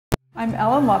I'm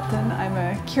Ellen Lupton. I'm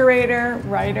a curator,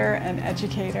 writer, and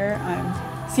educator.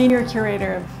 I'm senior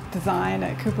curator of design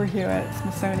at Cooper Hewitt,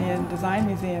 Smithsonian Design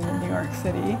Museum in New York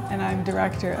City, and I'm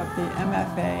director of the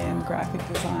MFA in Graphic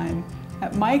Design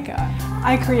at MICA.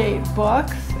 I create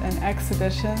books and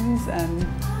exhibitions and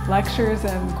lectures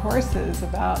and courses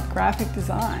about graphic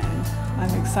design.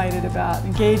 I'm excited about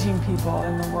engaging people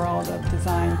in the world of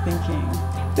design thinking.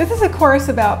 This is a course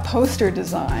about poster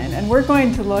design, and we're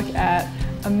going to look at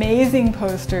amazing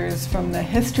posters from the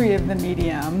history of the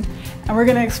medium, and we're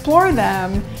going to explore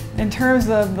them in terms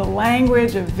of the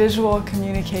language of visual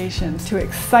communications to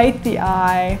excite the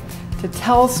eye, to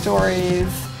tell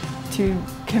stories, to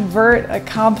convert a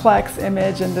complex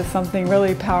image into something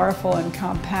really powerful and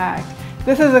compact.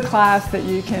 This is a class that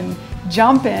you can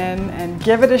jump in and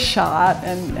give it a shot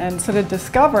and sort of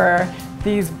discover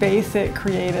these basic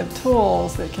creative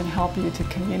tools that can help you to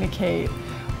communicate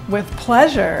with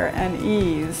pleasure and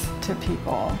ease to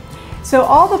people. So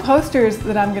all the posters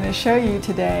that I'm going to show you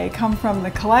today come from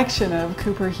the collection of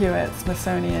Cooper Hewitt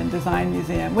Smithsonian Design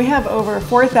Museum. We have over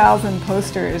 4,000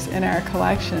 posters in our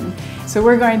collection. So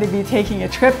we're going to be taking a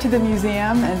trip to the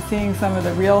museum and seeing some of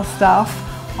the real stuff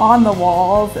on the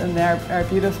walls in our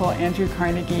beautiful Andrew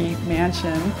Carnegie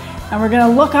mansion. And we're going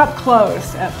to look up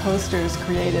close at posters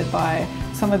created by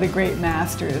some of the great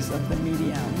masters of the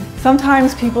medium.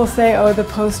 Sometimes people say, oh, the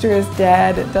poster is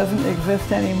dead, it doesn't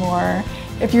exist anymore.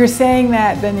 If you're saying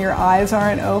that, then your eyes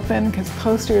aren't open, because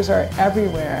posters are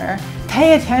everywhere.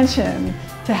 Pay attention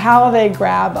to how they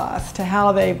grab us, to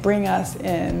how they bring us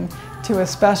in to a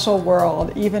special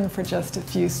world, even for just a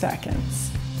few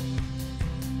seconds.